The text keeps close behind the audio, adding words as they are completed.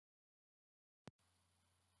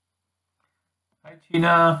Hi,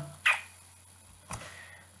 Gina.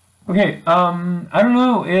 Okay, I don't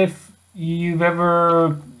know if you've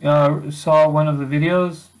ever saw one of the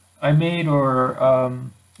videos I made or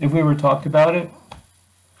if we ever talked about it.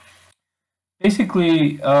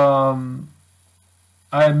 Basically, I'm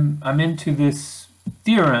into this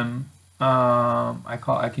theorem.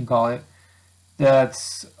 I can call it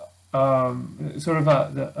that's sort of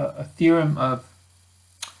a theorem of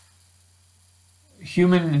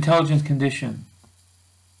human intelligence condition.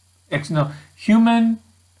 No, human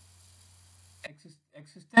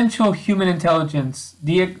existential human intelligence,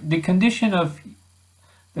 the condition of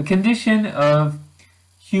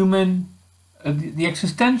human, the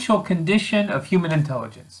existential condition of human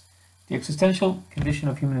intelligence, the existential condition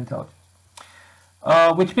of human intelligence,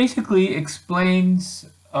 which basically explains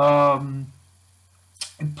our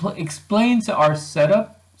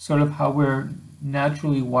setup, sort of how we're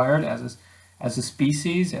naturally wired as a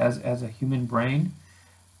species, as a human brain.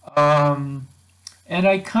 Um, And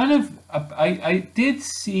I did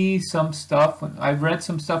see some stuff when I read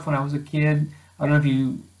some stuff when I was a kid. I don't know if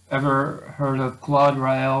you ever heard of Claude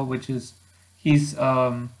Rael, which is he's I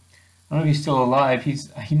don't know if he's still alive.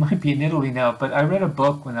 He might be in Italy now, but I read a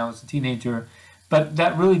book when I was a teenager, but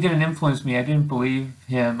that really didn't influence me. I didn't believe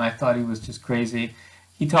him. I thought he was just crazy.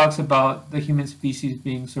 He talks about the human species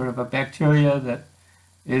being sort of a bacteria that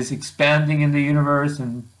is expanding in the universe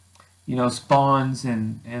and spawns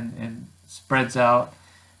and spreads out.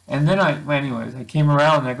 And then well, anyways, I came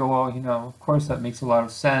around and I go, well, of course that makes a lot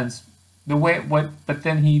of sense. But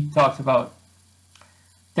then he talks about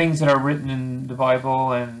things that are written in the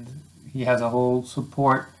Bible, and he has a whole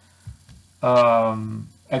support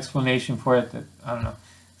explanation for it that I don't know.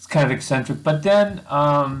 It's kind of eccentric. But then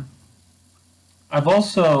I've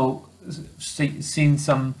also seen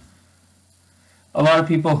a lot of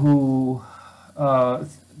people who uh,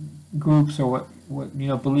 groups or what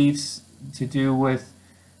beliefs to do with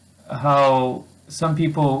how some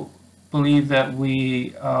people believe that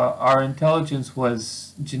our intelligence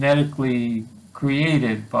was genetically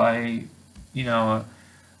created by a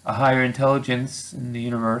higher intelligence in the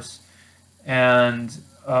universe, and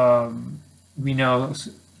we know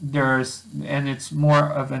and it's more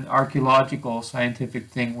of an archaeological scientific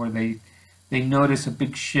thing where they notice a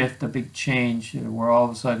big shift, a big change, where all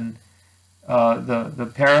of a sudden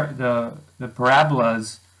the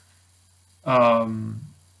parabolas um,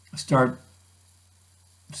 start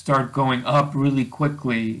going up really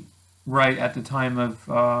quickly right at the time of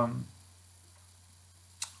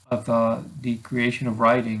the creation of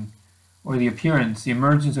writing, or the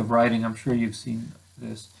emergence of writing. I'm sure you've seen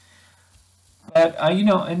this, but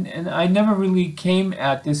and I never really came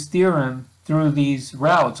at this theorem through these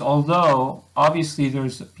routes. Although obviously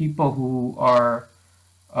there's people who are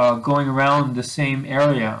going around the same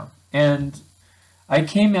area, and I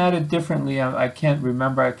came at it differently. I can't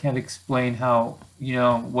remember. I can't explain how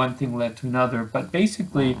one thing led to another. But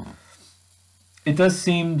basically, it does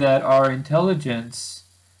seem that our intelligence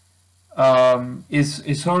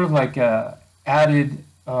is sort of like a added.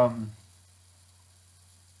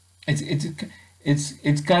 It's it's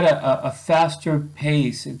it's got a faster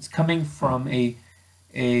pace. It's coming from an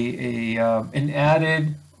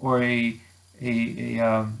added or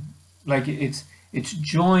like it's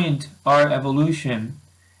joined our evolution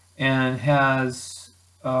and has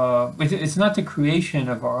it's not the creation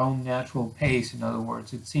of our own natural pace. In other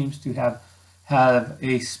words, it seems to have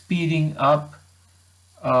a speeding up,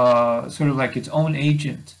 sort of like its own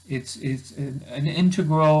agent. It's an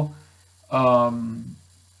integral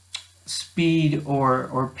speed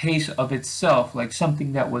or pace of itself, like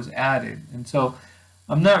something that was added. And so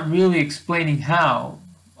I'm not really explaining how,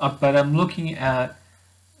 but I'm looking at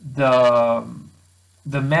the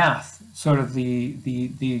the math, sort of the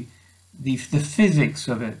physics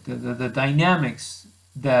of it, the dynamics,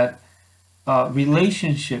 that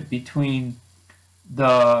relationship between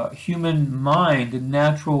the human mind, the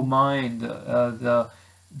natural mind, the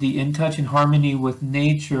in touch and harmony with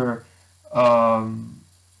nature, um,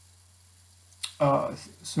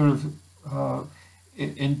 sort of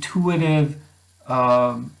intuitive,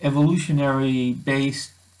 evolutionary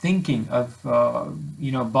based thinking of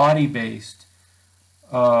body based,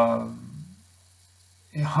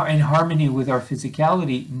 in harmony with our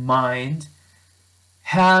physicality mind,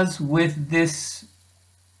 has with this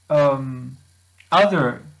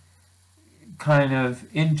other kind of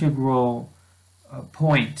integral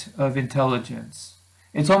point of intelligence.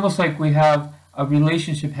 It's almost like we have a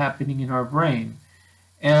relationship happening in our brain,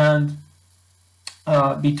 and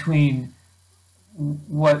between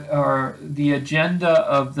what are the agenda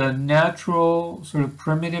of the natural sort of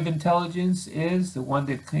primitive intelligence is, the one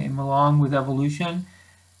that came along with evolution,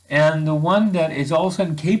 and the one that is also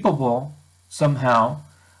incapable somehow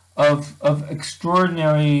of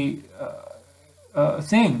extraordinary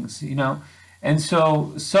things, you know. And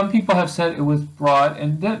so some people have said it was brought,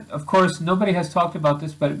 and that, of course, nobody has talked about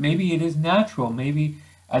this, but maybe it is natural. Maybe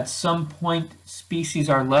at some point species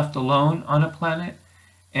are left alone on a planet,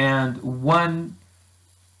 and one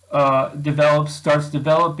starts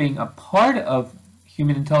developing a part of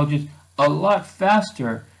human intelligence a lot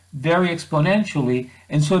faster, very exponentially,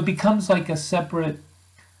 and so it becomes like a separate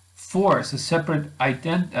force, a separate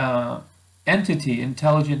entity,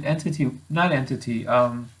 intelligent entity, not entity,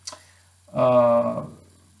 uh,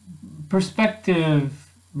 perspective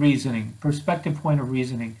point of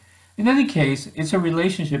reasoning. In any case, it's a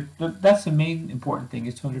relationship. That's the main important thing,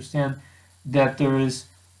 is to understand that there is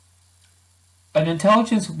an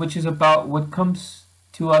intelligence which is about what comes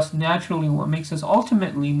to us naturally, what makes us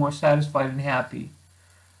ultimately more satisfied and happy.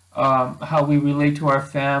 How we relate to our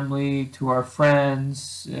family, to our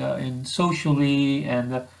friends, and socially,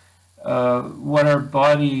 and what our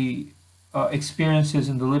body experiences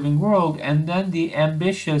in the living world, and then the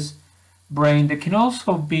ambitious brain that can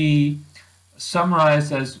also be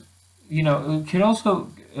summarized as, you know, it can also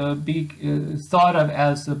be thought of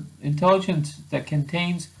as the intelligence that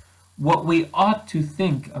contains what we ought to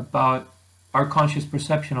think about our conscious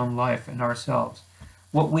perception on life and ourselves,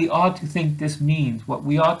 what we ought to think this means, what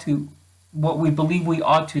we believe we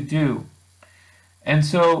ought to do. And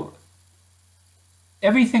so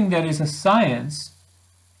everything that is a science,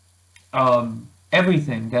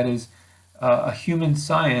 everything that is a human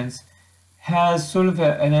science, has sort of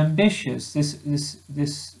an ambitious, this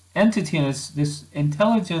entity, and this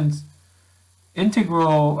intelligence,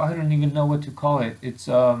 integral. I don't even know what to call it. It's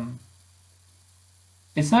not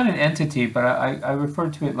an entity, but I refer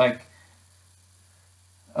to it like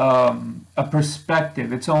a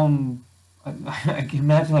perspective, its own. I can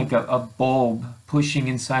imagine like a bulb pushing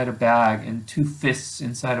inside a bag, and two fists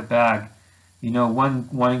inside a bag. You know, one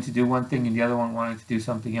wanting to do one thing and the other one wanting to do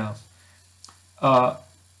something else.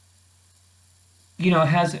 You know,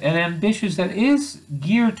 has an ambition that is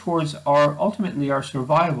geared towards ultimately our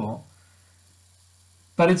survival,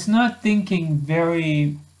 but it's not thinking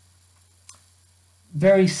very,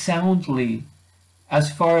 very soundly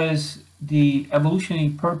as far as the evolutionary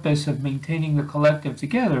purpose of maintaining the collective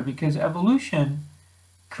together, because evolution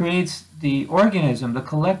creates the organism, the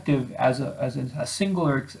collective, as a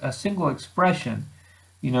single expression.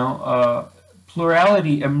 You know,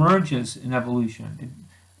 plurality emerges in evolution.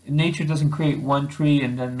 Nature doesn't create one tree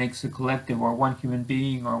and then makes a collective, or one human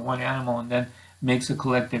being or one animal and then makes a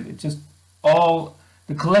collective. It just all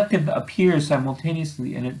the collective appears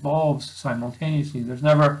simultaneously and evolves simultaneously. There's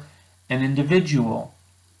never an individual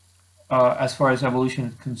as far as evolution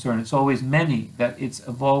is concerned. It's always many that it's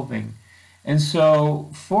evolving. And so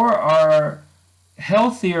for our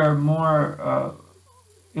healthier, more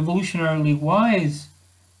evolutionarily wise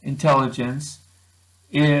intelligence,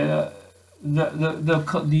 the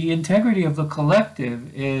integrity of the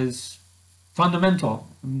collective is fundamental.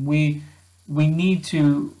 We need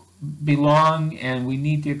to belong, and we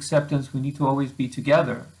need the acceptance. We need to always be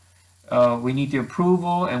together. We need the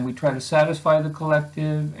approval, and we try to satisfy the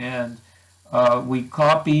collective, and we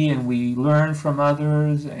copy and we learn from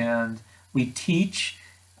others, and we teach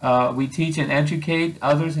and educate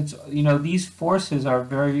others. It's, you know, these forces are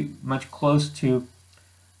very much close to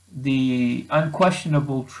the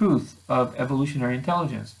unquestionable truth of evolutionary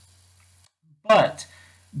intelligence. But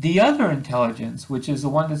the other intelligence, which is the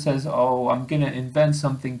one that says, oh, I'm going to invent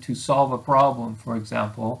something to solve a problem, for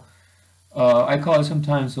example, I call it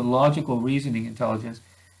sometimes the logical reasoning intelligence,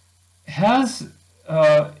 has,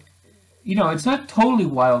 you know, it's not totally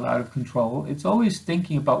wild out of control. It's always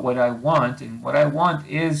thinking about what I want, and what I want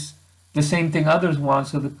is the same thing others want,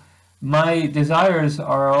 so my desires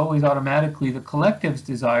are always automatically the collective's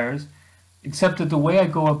desires, except that the way I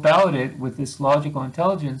go about it with this logical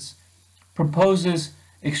intelligence proposes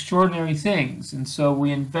extraordinary things. And so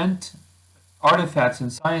we invent artifacts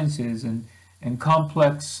and sciences, and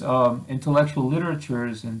complex intellectual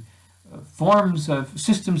literatures, and forms of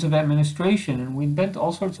systems of administration, and we invent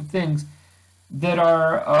all sorts of things that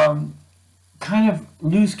are kind of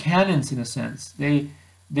loose cannons in a sense. They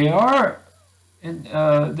are, and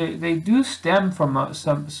they do stem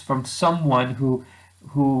from someone who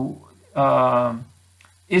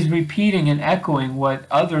is repeating and echoing what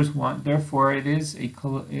others want. Therefore, it is,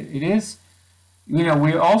 you know,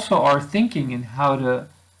 we also are thinking in how to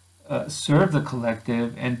serve the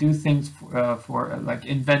collective and do things for like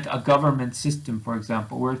invent a government system, for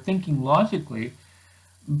example. We're thinking logically,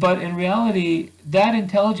 but in reality, that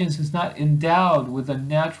intelligence is not endowed with a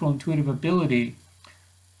natural intuitive ability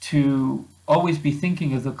to always be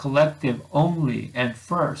thinking of the collective only and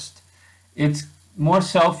first. It's more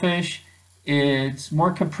selfish, it's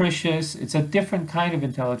more capricious, it's a different kind of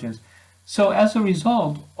intelligence. So as a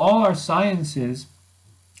result, all our sciences,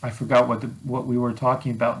 I forgot what we were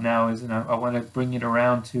talking about now is, and I want to bring it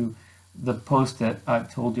around to the post that I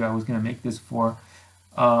told you I was going to make this for.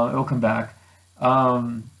 It'll come back.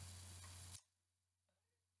 Um,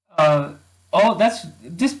 uh, all that's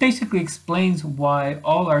This basically explains why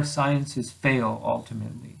all our sciences fail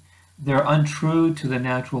ultimately. They're untrue to the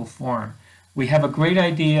natural form. We have a great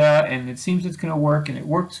idea and it seems it's going to work and it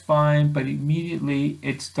works fine, but immediately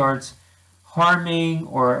it starts harming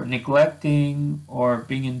or neglecting or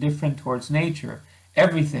being indifferent towards nature.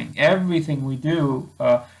 Everything we do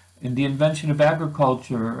in the invention of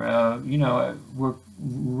agriculture, we're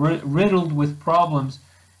riddled with problems,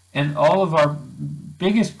 and all of our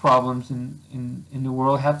biggest problems in the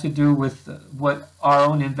world have to do with what our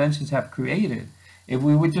own inventions have created. If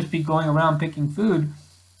we would just be going around picking food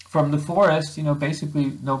from the forest,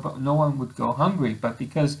 basically no one would go hungry. But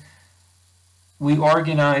because we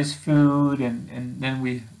organize food and then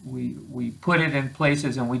we put it in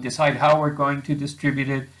places and we decide how we're going to distribute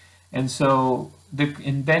it. And so the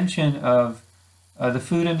invention of the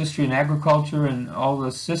food industry and agriculture and all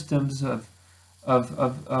the systems of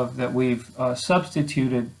that we've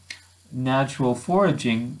substituted natural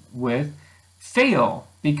foraging with fail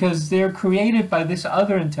because they're created by this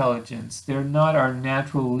other intelligence. They're not our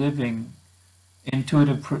natural living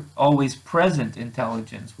intuitive, always present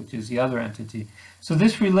intelligence, which is the other entity. So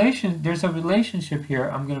there's a relationship here.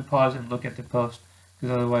 I'm going to pause and look at the post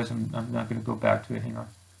because otherwise I'm not going to go back to it. Hang on.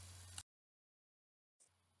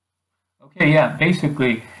 Okay, yeah,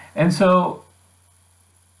 basically. And so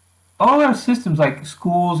all our systems like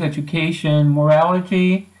schools, education,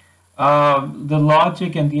 morality, the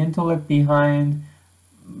logic and the intellect behind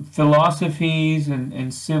philosophies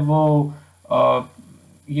and civil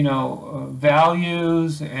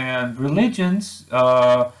values and religions,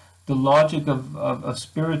 the logic of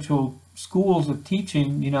spiritual schools of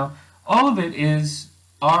teaching, all of it is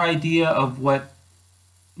our idea of what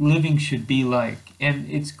living should be like. And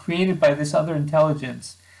it's created by this other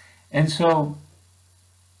intelligence. And so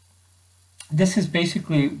this is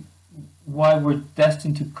basically why we're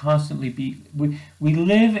destined to constantly we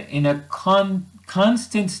live in a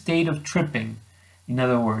constant state of tripping. In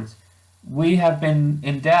other words, we have been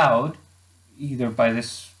endowed either by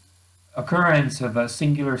this occurrence of a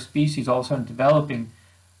singular species all of a sudden developing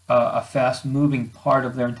a fast-moving part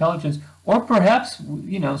of their intelligence, or perhaps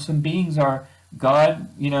some beings are God,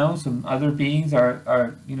 some other beings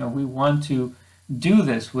are we want to do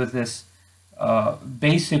this with this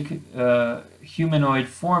basic humanoid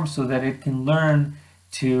form so that it can learn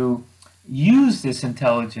to use this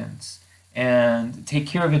intelligence and take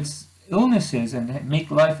care of its illnesses and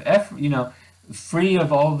make life free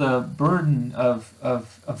of all the burden of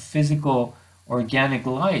physical organic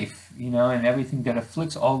life, and everything that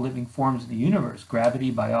afflicts all living forms in the universe, gravity,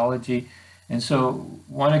 biology. And so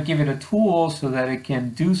want to give it a tool so that it can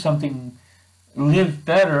do something, live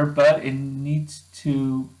better, but it needs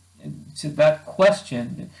to that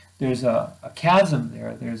question, there's a chasm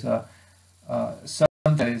there. There's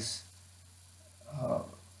something that is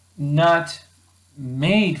not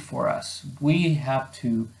made for us. We have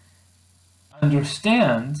to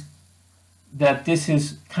understand that this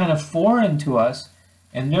is kind of foreign to us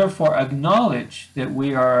and therefore acknowledge that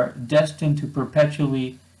we are destined to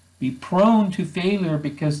perpetually be prone to failure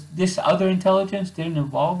because this other intelligence didn't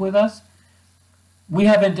evolve with us. We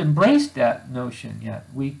haven't embraced that notion yet.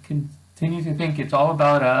 We continue to think it's all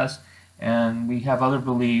about us, and we have other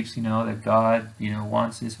beliefs, that God,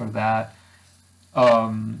 wants this or that,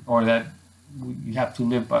 or that you have to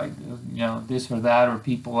live by, this or that, or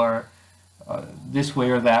people are this way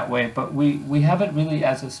or that way. But we haven't really,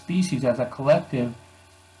 as a species, as a collective,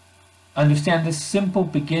 understand the simple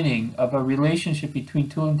beginning of a relationship between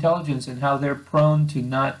two intelligence and how they're prone to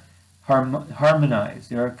not harmonize.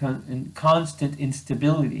 They're in constant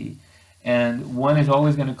instability, and one is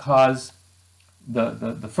always going to cause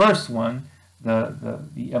the first one,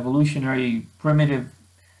 the evolutionary primitive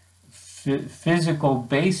physical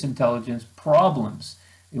base intelligence, problems.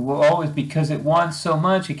 It will always, because it wants so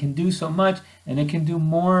much, it can do so much, and it can do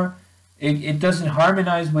more. It doesn't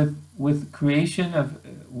harmonize with creation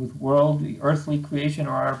with world, the earthly creation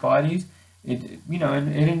or our bodies. It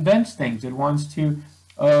invents things. It wants to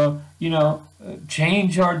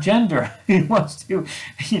change our gender. It wants to,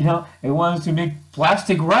 it wants to make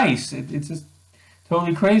plastic rice. It's just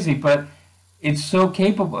totally crazy, but it's so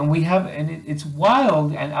capable, and it's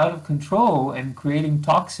wild and out of control, and creating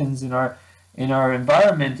toxins in our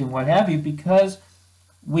environment and what have you, because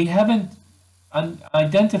we haven't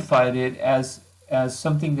identified it as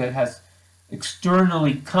something that has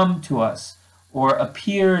externally come to us or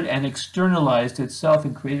appeared and externalized itself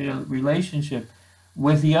and created a relationship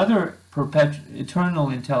with the other eternal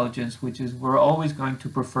intelligence, which is we're always going to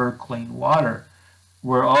prefer clean water.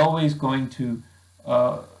 We're always going to,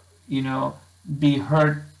 you know, be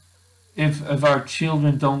hurt if our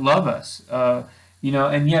children don't love us.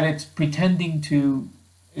 And yet it's pretending to,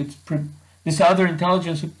 this other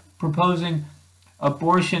intelligence proposing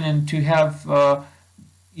abortion and to have,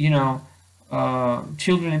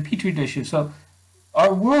 children in petri dishes. So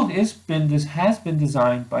our world has been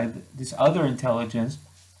designed by this other intelligence,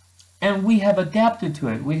 and we have adapted to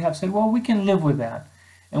it. We have said, well, we can live with that,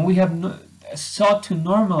 and we have sought to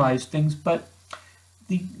normalize things. But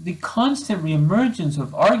the constant reemergence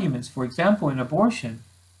of arguments, for example, in abortion,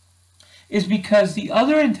 is because the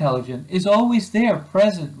other intelligence is always there,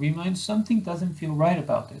 present, reminds something doesn't feel right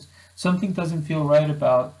about this. Something doesn't feel right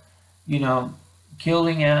about,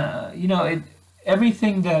 killing.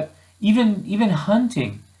 Everything that even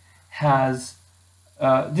hunting has.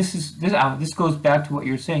 This goes back to what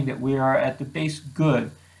you're saying, that we are at the base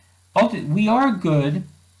good. We are good,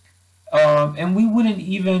 and we wouldn't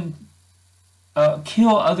even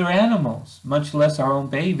kill other animals, much less our own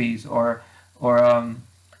babies, or and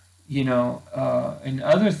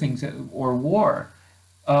other things, or war.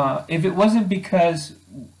 If it wasn't because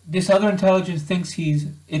this other intelligence thinks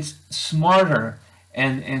it's smarter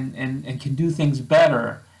and can do things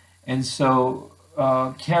better, and so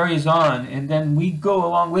carries on, and then we go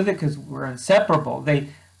along with it because we're inseparable. They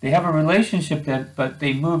have a relationship but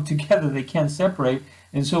they move together. They can't separate,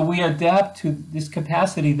 and so we adapt to this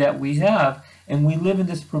capacity that we have, and we live in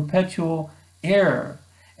this perpetual error.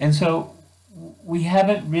 And so we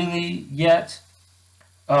haven't really yet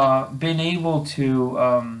been able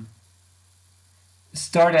to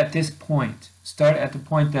start at this point. Start at the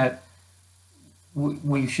point that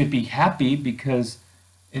we should be happy, because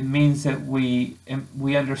it means that we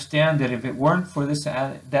understand that if it weren't for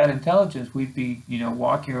that intelligence, we'd be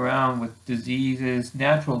walking around with diseases,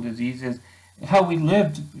 natural diseases, how we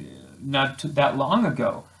lived not that long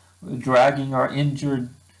ago, dragging our injured,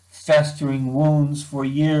 festering wounds for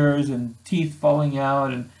years, and teeth falling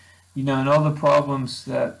out, and and all the problems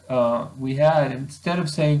that we had. Instead of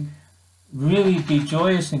saying, really be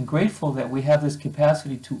joyous and grateful that we have this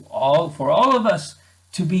capacity for all of us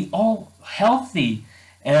to be all healthy,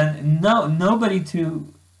 and nobody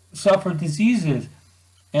to suffer diseases,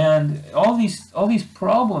 and all these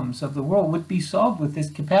problems of the world would be solved with this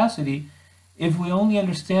capacity, if we only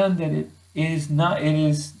understand that it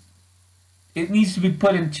needs to be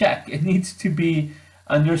put in check. It needs to be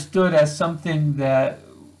understood as something that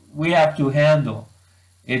we have to handle.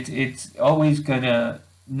 It's always gonna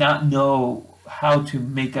not know how to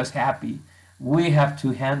make us happy. We have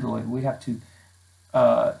to handle it. We have to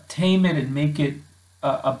tame it and make it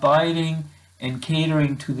abiding and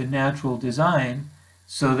catering to the natural design,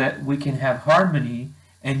 so that we can have harmony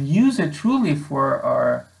and use it truly for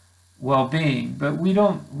our well-being. But we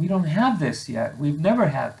don't have this yet. We've never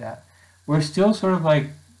had that. We're still sort of like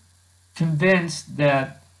convinced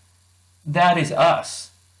that is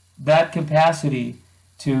us, that capacity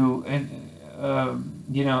to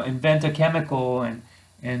invent a chemical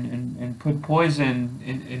and put poison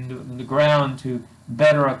in the ground to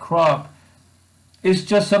better a crop, is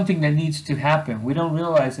just something that needs to happen. We don't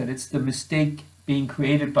realize that it's the mistake being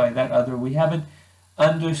created by that other. We haven't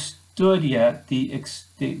understood yet the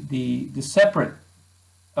separate,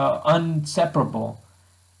 unseparable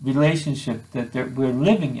relationship that we're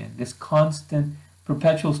living in, this constant,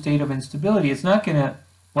 perpetual state of instability. It's not going to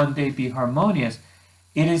one day be harmonious.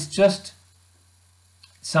 It is just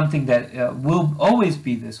something that will always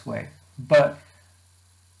be this way. But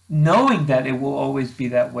knowing that it will always be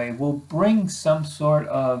that way will bring some sort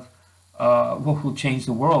of, will change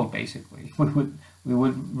the world, basically. We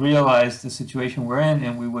would realize the situation we're in,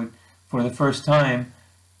 and we would, for the first time,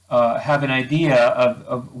 have an idea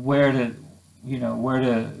of where to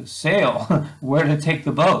sail, where to take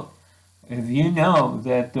the boat. If you know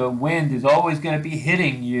that the wind is always going to be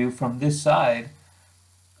hitting you from this side,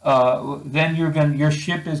 then your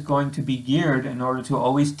ship is going to be geared in order to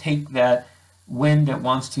always take that wind that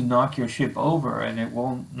wants to knock your ship over, and it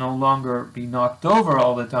will no longer be knocked over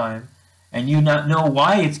all the time, and you not know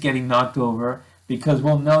why it's getting knocked over, because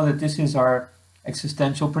we'll know that this is our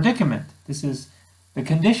existential predicament. This is the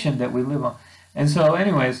condition that we live on. And so,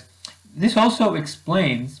 anyways, this also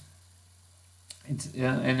explains,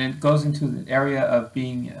 and it goes into the area of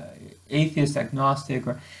being atheist, agnostic,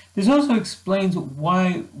 or this also explains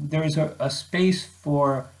why there is a space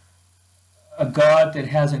for a God that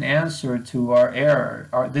has an answer to our error,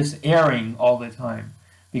 this erring all the time,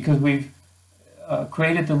 because we've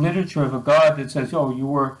created the literature of a God that says, "Oh, you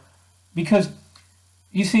were," because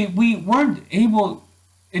you see, we weren't able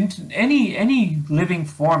into any living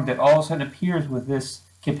form that all of a sudden appears with this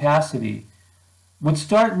capacity would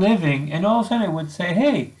start living, and all of a sudden it would say,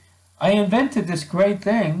 "Hey, I invented this great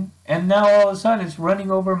thing, and now all of a sudden it's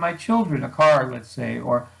running over my children, a car, let's say,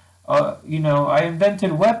 or I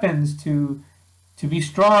invented weapons to be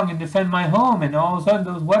strong and defend my home, and all of a sudden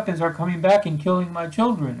those weapons are coming back and killing my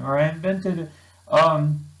children, or I invented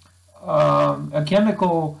a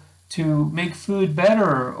chemical to make food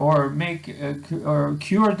better or or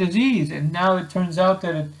cure disease, and now it turns out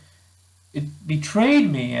that it betrayed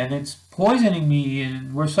me and it's poisoning me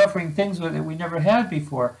and we're suffering things that we never had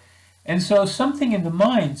before." And so something in the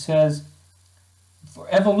mind says, for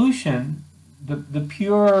evolution, the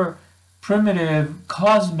pure primitive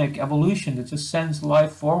cosmic evolution that just sends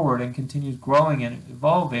life forward and continues growing and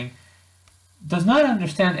evolving, does not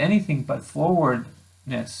understand anything but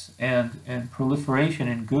forwardness and proliferation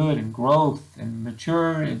and good and growth and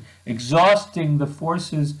mature and exhausting the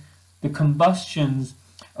forces, the combustions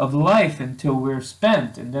of life until we're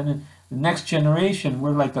spent. And then in the next generation,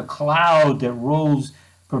 we're like a cloud that rolls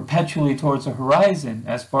perpetually towards the horizon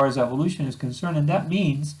as far as evolution is concerned. And that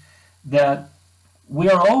means that we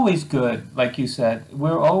are always good, like you said.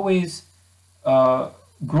 We're always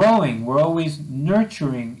growing. We're always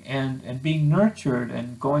nurturing and being nurtured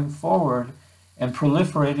and going forward and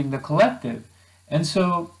proliferating the collective. And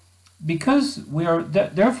so, because we are,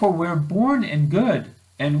 therefore we're born in good,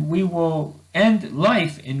 and we will end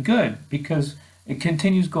life in good because it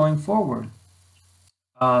continues going forward.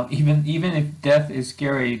 Even if death is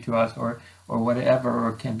scary to us or whatever,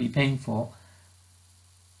 or can be painful.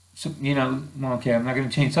 So, okay, I'm not going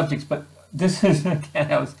to change subjects, but this is,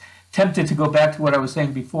 again, I was tempted to go back to what I was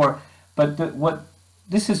saying before, but what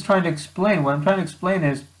this is trying to explain, what I'm trying to explain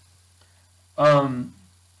is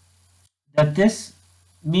that this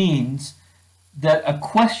means that a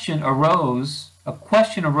question arose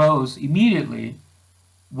immediately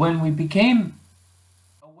when we became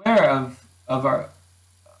aware of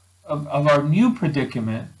our new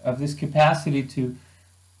predicament, of this capacity to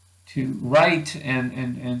write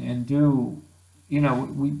and do.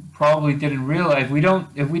 We probably didn't realize,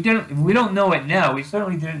 if we don't know it now, we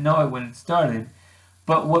certainly didn't know it when it started.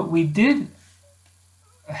 But what we did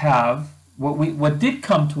have, what did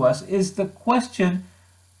come to us, is the question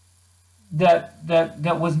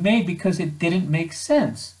that was made because it didn't make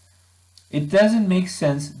sense. It doesn't make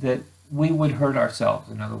sense that we would hurt ourselves.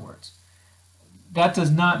 In other words, that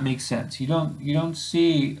does not make sense. You don't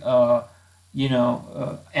see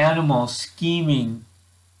animals scheming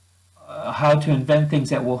how to invent things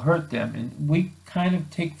that will hurt them, and we kind of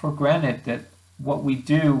take for granted that what we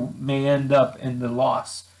do may end up in the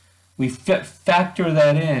loss. We factor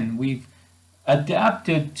that in. We've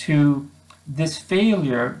adapted to this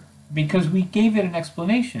failure because we gave it an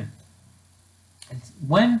explanation.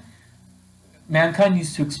 When mankind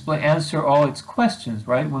needs to answer all its questions,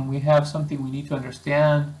 right? When we have something we need to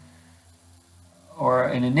understand, or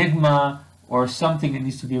an enigma, or something that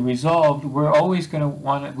needs to be resolved, we're always going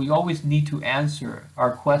to we always need to answer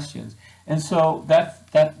our questions. And so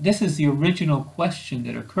that this is the original question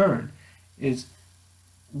that occurred, is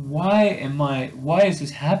why is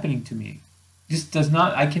this happening to me?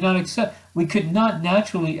 I cannot accept, we could not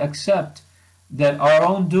naturally accept that our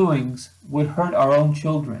own doings would hurt our own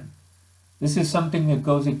children. This is something that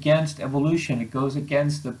goes against evolution. It goes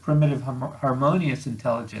against the primitive harmonious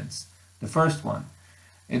intelligence, the first one.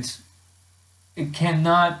 It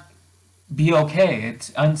cannot be okay.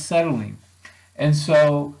 It's unsettling. And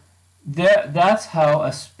so that's how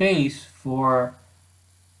a space for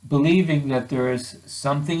believing that there is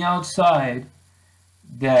something outside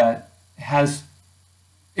that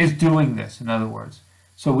is doing this, in other words.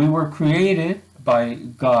 So we were created by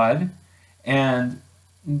God, and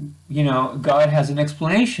God has an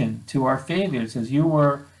explanation to our failures. As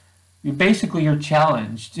you're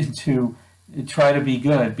challenged to try to be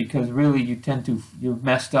good, because really you're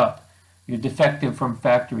messed up. You're defective from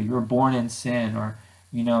factory. You're born in sin, or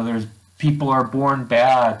there's people are born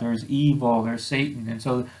bad. There's evil. There's Satan, and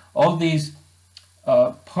so all these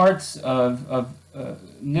parts of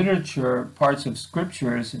literature, parts of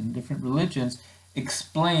scriptures and different religions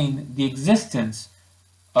explain the existence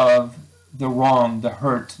of the wrong, the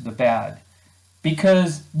hurt, the bad,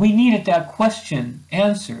 because we needed that question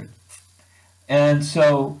answered. And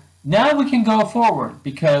so now we can go forward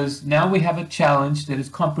because now we have a challenge that is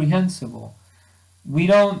comprehensible. We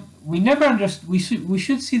never understood, we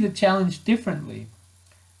should see the challenge differently,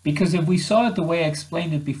 because if we saw it the way I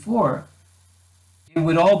explained it before, it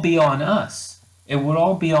would all be on us. It would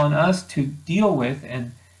all be on us to deal with,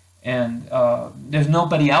 and there's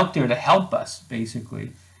nobody out there to help us,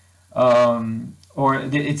 basically. Or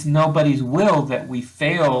it's nobody's will that we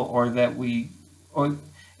fail, or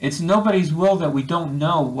it's nobody's will that we don't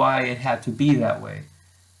know why it had to be that way.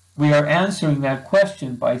 We are answering that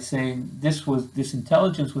question by saying this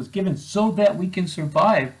intelligence was given so that we can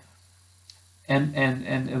survive and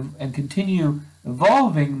continue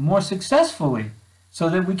evolving more successfully, so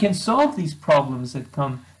that we can solve these problems that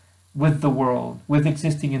come with the world, with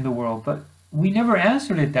existing in the world. But we never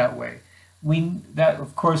answered it that way.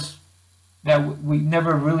 Of course, that we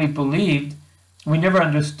never really believed. We never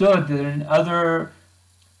understood that another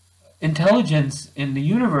intelligence in the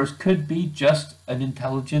universe could be just an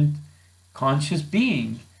intelligent, conscious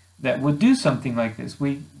being that would do something like this.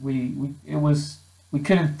 We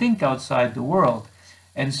couldn't think outside the world,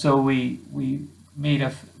 and so we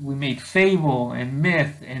made fable and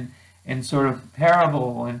myth and sort of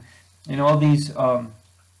parable and all these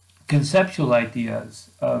conceptual ideas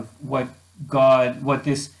of what God,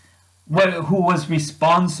 who was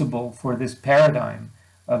responsible for this paradigm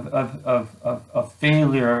of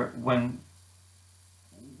failure when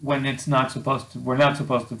it's not supposed to. We're not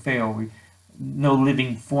supposed to fail. No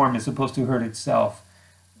living form is supposed to hurt itself,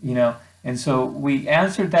 you know. And so we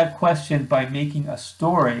answered that question by making a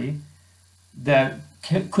story that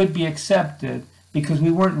could be accepted, because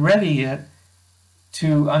we weren't ready yet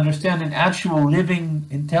to understand an actual living,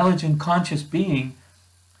 intelligent, conscious being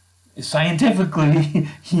scientifically,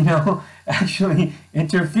 you know, actually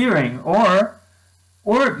interfering, or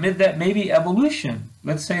that maybe evolution.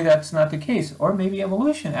 Let's say that's not the case, or maybe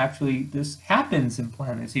evolution actually this happens in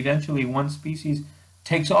planets. Eventually, one species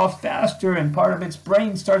takes off faster, and part of its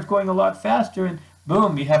brain starts going a lot faster, and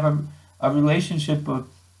boom, you have a relationship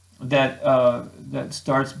that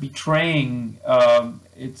starts betraying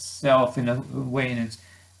itself in a way, in its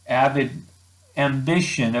avid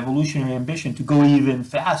ambition, evolutionary ambition, to go even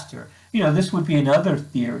faster. You know, this would be another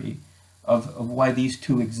theory of why these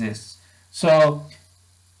two exist. So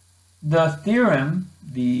the theorem,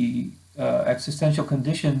 the existential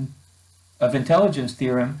condition of intelligence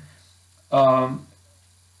theorem,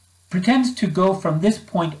 pretends to go from this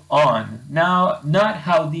point on. Now, not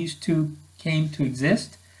how these two came to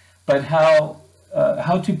exist, but how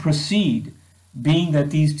to proceed, being that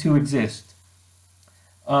these two exist.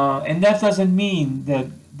 And that doesn't mean that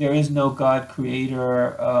there is no God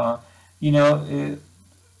creator. You know,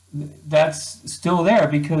 that's still there,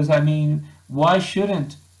 because, I mean, why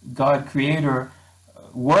shouldn't God creator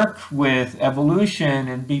work with evolution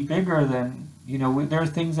and be bigger than, you know, there are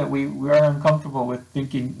things that we are uncomfortable with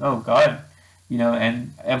thinking, oh, God, you know,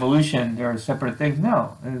 and evolution, there are separate things.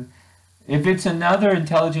 No. If it's another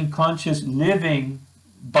intelligent, conscious, living,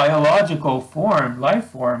 biological form, life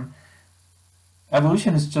form,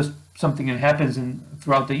 evolution is just something that happens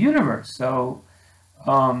throughout the universe. So,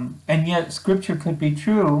 and yet Scripture could be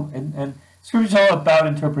true, and Scripture is all about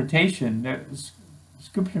interpretation.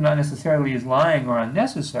 Scripture not necessarily is lying or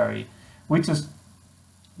unnecessary. We just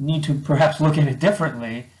need to perhaps look at it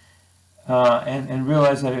differently, and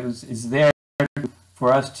realize that is there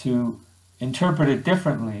for us to interpret it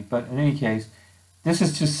differently. But in any case, this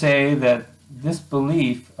is to say that this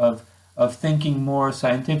belief of thinking more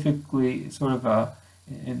scientifically, sort of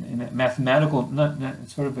in a mathematical, not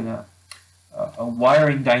sort of in a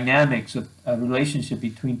wiring dynamics of a relationship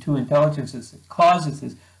between two intelligences, that causes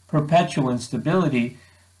this perpetual instability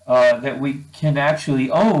that we can actually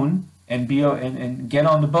own and and get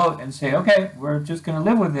on the boat and say, okay, we're just going to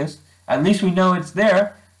live with this. At least we know it's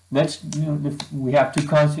there. Let's, you know, we have to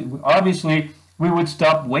constantly. Obviously, we would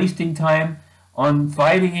stop wasting time on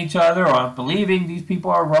fighting each other, or on believing these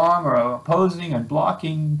people are wrong, or opposing and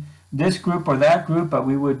blocking this group or that group. But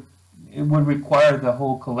it would require the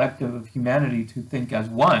whole collective of humanity to think as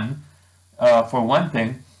one, for one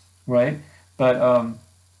thing, right? But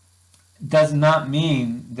does not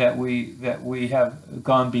mean that we have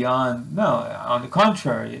gone beyond. No, on the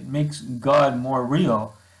contrary, it makes God more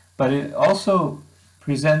real, but it also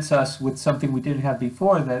presents us with something we didn't have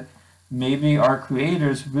before, that maybe our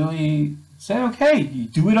creators really said, okay, you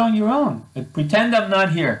do it on your own. Pretend I'm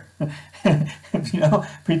not here. You know,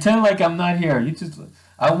 pretend like I'm not here.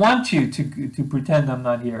 I want you to pretend I'm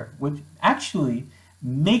not here, which actually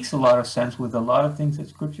makes a lot of sense with a lot of things that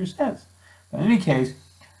Scripture says. In any case,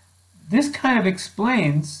 this kind of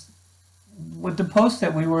explains what the post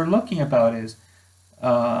that we were looking about is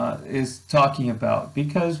talking about,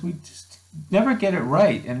 because we just never get it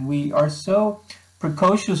right, and we are so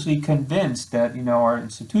precociously convinced that, you know, our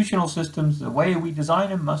institutional systems, the way we design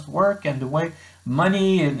them, must work, and the way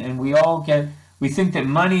money, and we think that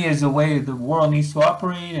money is the way the world needs to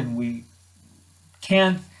operate, and we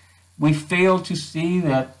fail to see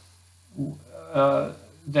that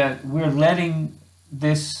that we're letting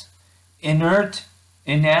this inert,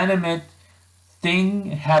 inanimate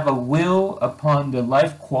thing have a will upon the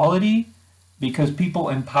life quality, because people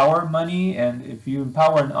empower money, and if you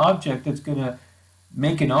empower an object, it's going to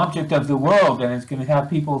make an object of the world, and it's going to have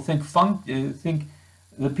people think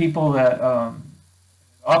the people that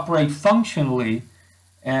operate functionally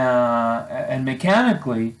and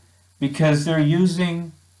mechanically, because they're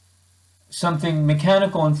using something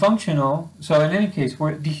mechanical and functional. So in any case,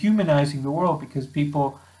 we're dehumanizing the world because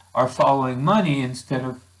people are following money instead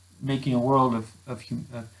of making a world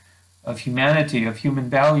of humanity, of human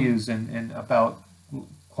values, and about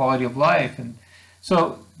quality of life. And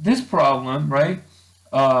so this problem, right,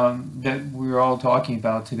 that we're all talking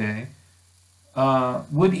about today,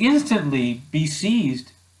 would instantly be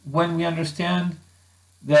seized when we understand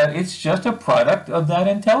that it's just a product of that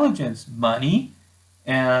intelligence. Money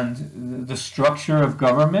and the structure of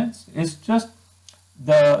governments is just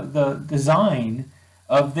the design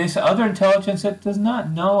of this other intelligence that does not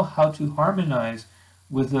know how to harmonize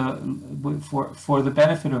with for the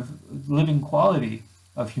benefit of living quality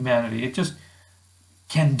of humanity. It just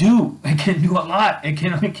can do. It can do a lot. It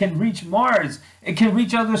can reach Mars. It can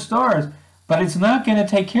reach other stars, but it's not going to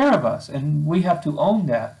take care of us, and we have to own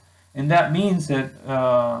that. And that means that,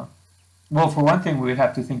 well, for one thing, we would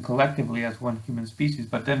have to think collectively as one human species,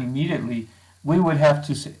 but then immediately we would have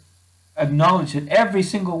to acknowledge that every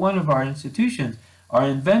single one of our institutions, our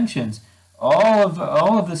inventions,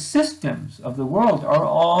 all of the systems of the world are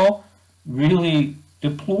all really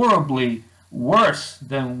deplorably worse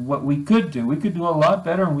than what we could do. We could do a lot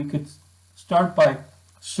better, and we could start by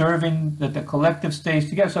serving that the collective stays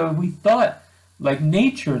together. So if we thought like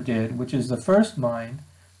nature did, which is the first mind,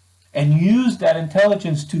 and use that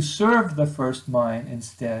intelligence to serve the first mind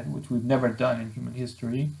instead, which we've never done in human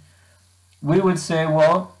history, we would say,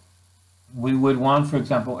 well, we would want, for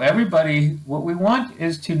example, everybody, what we want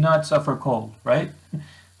is to not suffer cold, right?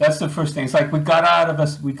 That's the first thing. It's like we got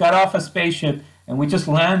off a spaceship and we just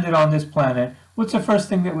landed on this planet. What's the first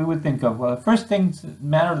thing that we would think of? Well, the first things that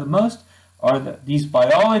matter the most are these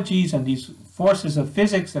biologies and these forces of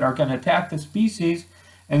physics that are going to attack the species.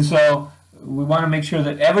 And so we want to make sure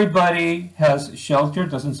that everybody has shelter,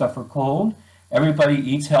 doesn't suffer cold, everybody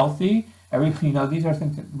eats healthy. These are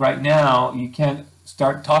things that right now you can't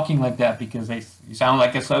start talking like that because you sound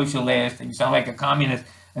like a socialist and you sound like a communist,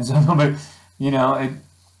 and so,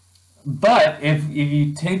 but if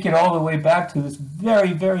you take it all the way back to this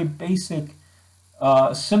very, very basic,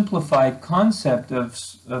 simplified concept of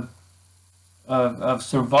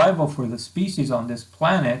survival for the species on this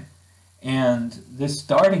planet, and this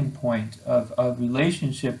starting point of a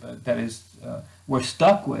relationship that is we're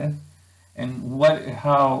stuck with, and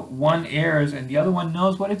how one errs and the other one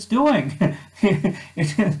knows what it's doing.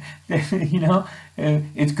 It's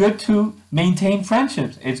good to maintain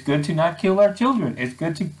friendships. It's good to not kill our children. It's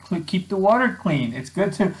good to keep the water clean. It's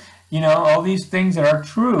good to, all these things that are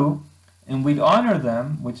true, and we'd honor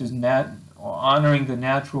them, which is honoring the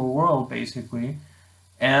natural world, basically.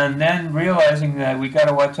 And then realizing that we got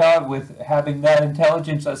to watch out with having that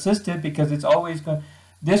intelligence assisted, because it's always going.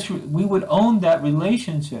 We would own that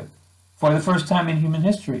relationship for the first time in human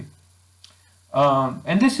history.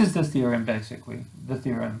 And this is the theorem, basically. The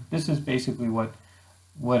theorem. This is basically what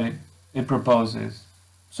it proposes.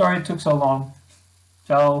 Sorry it took so long.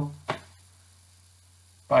 Ciao.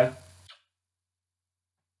 Bye.